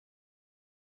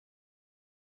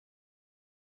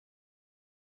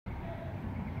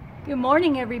Good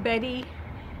morning, everybody.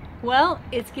 Well,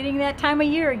 it's getting that time of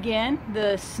year again.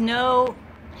 The snow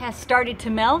has started to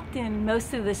melt in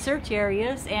most of the search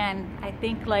areas, and I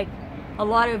think, like a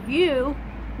lot of you,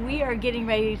 we are getting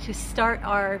ready to start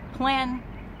our plan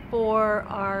for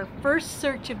our first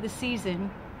search of the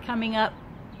season, coming up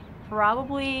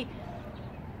probably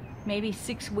maybe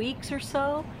 6 weeks or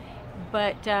so.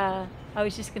 But I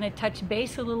was just going to touch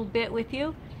base a little bit with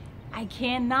you. I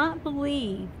cannot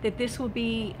believe that this will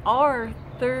be our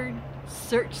third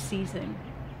search season.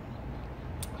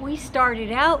 We started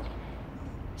out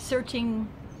searching,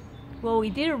 well, we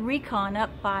did a recon up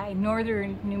by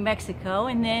northern New Mexico,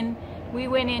 and then we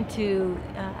went into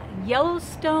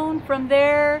Yellowstone. From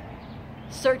there,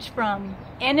 searched from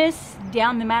Ennis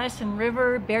down the Madison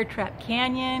River, Bear Trap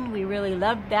Canyon. We really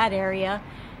loved that area.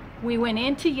 We went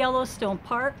into Yellowstone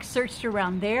Park, searched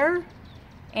around there,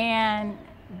 and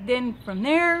then from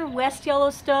there, West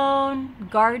Yellowstone,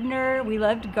 Gardner. We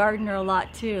loved Gardner a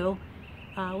lot too.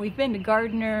 We've been to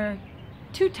Gardner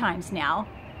 2 times now.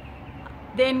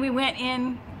 Then we went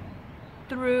in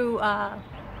through,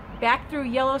 back through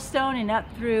Yellowstone and up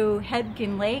through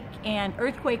Hebgen Lake and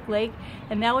Earthquake Lake,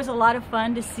 and that was a lot of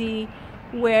fun to see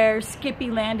where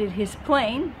Skippy landed his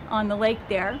plane on the lake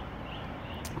there.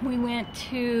 We went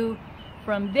to,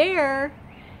 from there,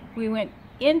 we went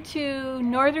into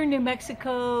northern New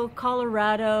Mexico,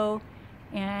 Colorado,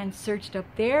 and searched up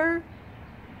there.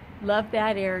 Loved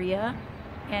that area.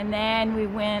 And then we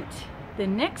went the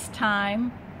next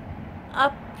time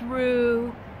up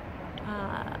through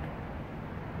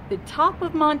the top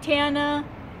of Montana,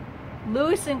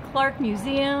 Lewis and Clark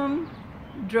Museum,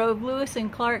 drove Lewis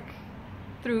and Clark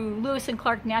through Lewis and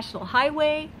Clark National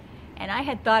Highway, and I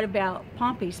had thought about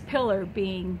Pompey's Pillar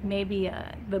being maybe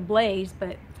the Blaze,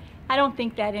 but I don't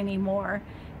think that anymore.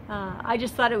 I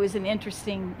just thought it was an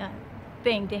interesting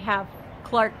thing to have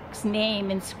Clark's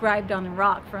name inscribed on the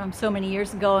rock from so many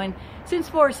years ago. And since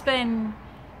Forrest Fenn,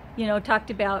 talked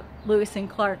about Lewis and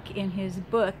Clark in his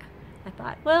book, I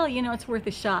thought, well, it's worth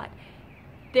a shot.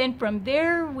 Then from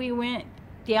there, we went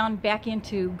down back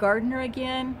into Gardner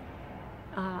again.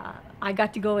 I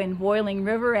got to go in Boiling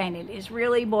River, and it is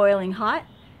really boiling hot.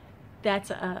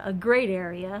 That's a great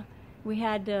area. We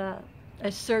had a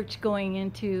search going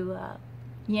into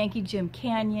Yankee Jim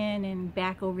Canyon and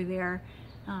back over there.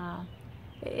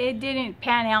 It didn't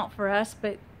pan out for us,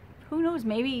 but who knows,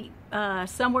 maybe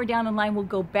somewhere down the line we'll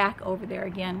go back over there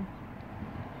again.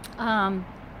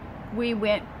 We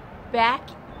went back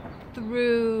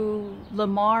through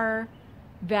Lamar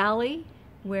Valley,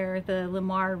 where the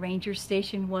Lamar Ranger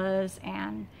Station was,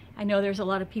 and I know there's a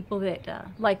lot of people that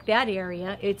like that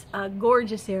area. It's a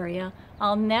gorgeous area.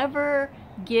 I'll never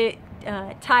get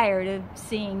tired of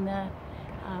seeing the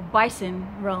bison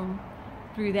roam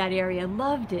through that area.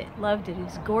 Loved it.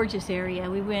 It's a gorgeous area.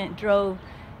 We drove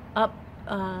up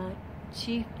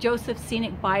Chief Joseph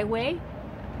Scenic Byway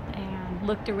and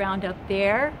looked around up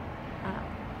there.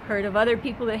 Heard of other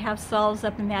people that have stalls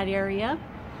up in that area.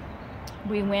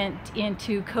 We went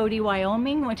into Cody,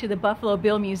 Wyoming, went to the Buffalo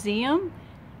Bill Museum.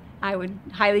 I would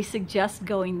highly suggest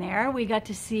going there. We got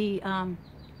to see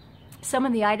some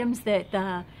of the items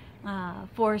that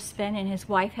Forrest Fenn and his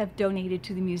wife have donated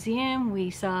to the museum. We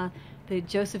saw the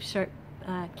Joseph Sharp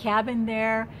cabin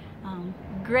there.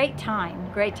 Great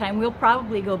time. We'll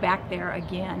probably go back there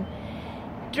again.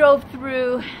 Drove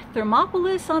through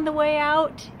Thermopolis on the way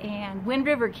out, and Wind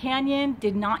River Canyon.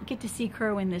 Did not get to see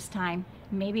Kerwin this time.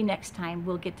 Maybe next time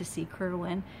we'll get to see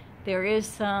Kerwin. There is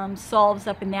some solves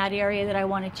up in that area that I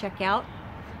want to check out.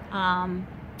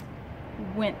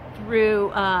 Went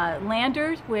through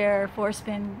Landers, where Forrest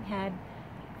Fenn had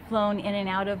flown in and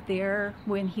out of there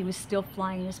when he was still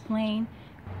flying his plane.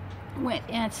 Went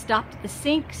and stopped at the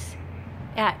Sinks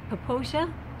at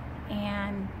Poposia,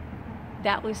 and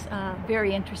that was a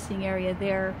very interesting area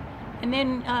there. And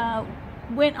then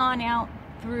went on out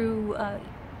through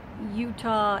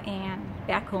Utah and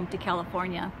back home to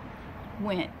California.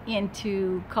 Went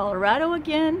into Colorado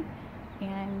again,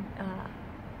 and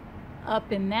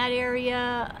up in that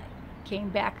area, came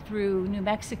back through New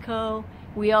Mexico.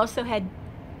 We also had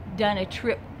done a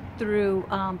trip through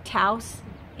Taos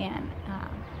and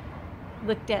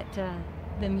looked at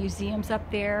the museums up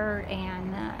there,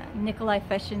 and Nikolai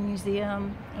Feshin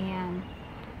Museum, and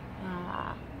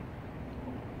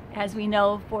as we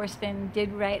know, Forrest Fenn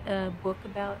did write a book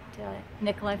about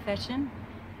Nikolai Feshin.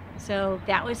 So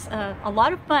that was a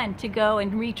lot of fun to go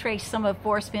and retrace some of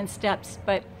Forrest Fenn's steps.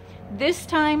 But this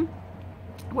time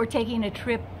we're taking a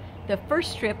trip. The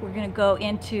first trip, we're going to go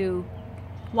into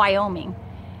Wyoming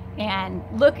and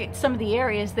look at some of the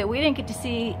areas that we didn't get to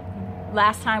see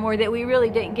last time, or that we really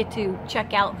didn't get to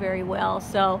check out very well.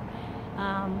 So,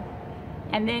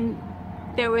 and then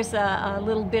there was a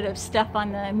little bit of stuff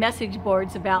on the message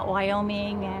boards about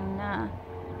Wyoming, and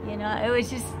you know, it was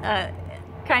just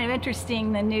kind of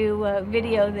interesting, the new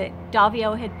video that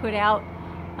Davio had put out.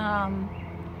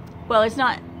 Well, it's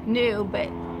not new, but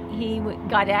he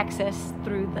got access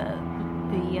through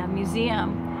the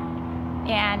museum,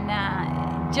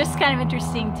 and just kind of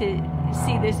interesting to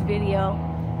see this video.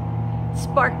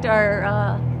 Sparked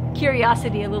our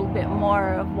curiosity a little bit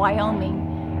more of Wyoming.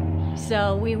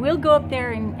 So we will go up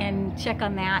there and check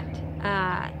on that.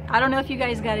 I don't know if you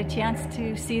guys got a chance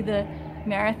to see the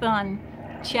marathon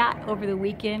chat over the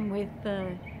weekend with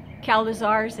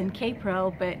Caldazars and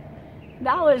K-Pro, but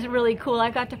that was really cool.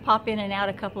 I got to pop in and out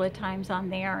a couple of times on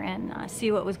there and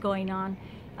see what was going on.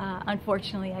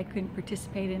 Unfortunately, I couldn't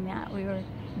participate in that. We were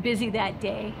busy that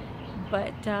day,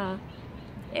 but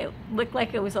it looked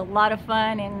like it was a lot of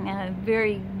fun and a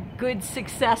very good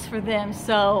success for them.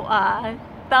 So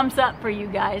thumbs up for you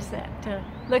guys.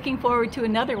 Looking forward to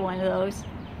another one of those.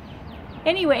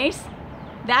 Anyways,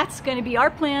 that's going to be our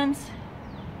plans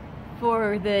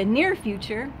for the near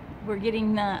future. We're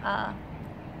getting the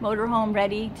motorhome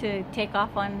ready to take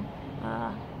off on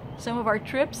some of our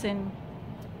trips, and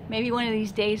maybe one of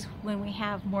these days when we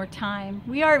have more time.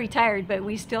 We are retired, but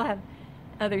we still have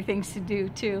other things to do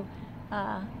too.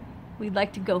 We'd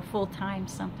like to go full-time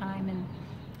sometime and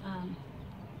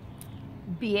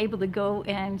be able to go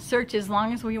and search as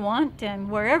long as we want and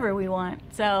wherever we want.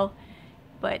 So,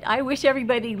 but I wish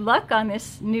everybody luck on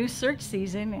this new search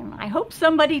season, and I hope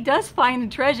somebody does find the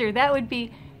treasure. That would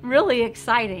be really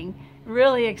exciting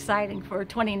for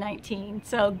 2019.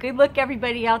 So good luck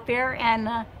everybody out there,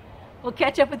 and we'll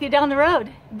catch up with you down the road.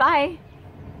 Bye.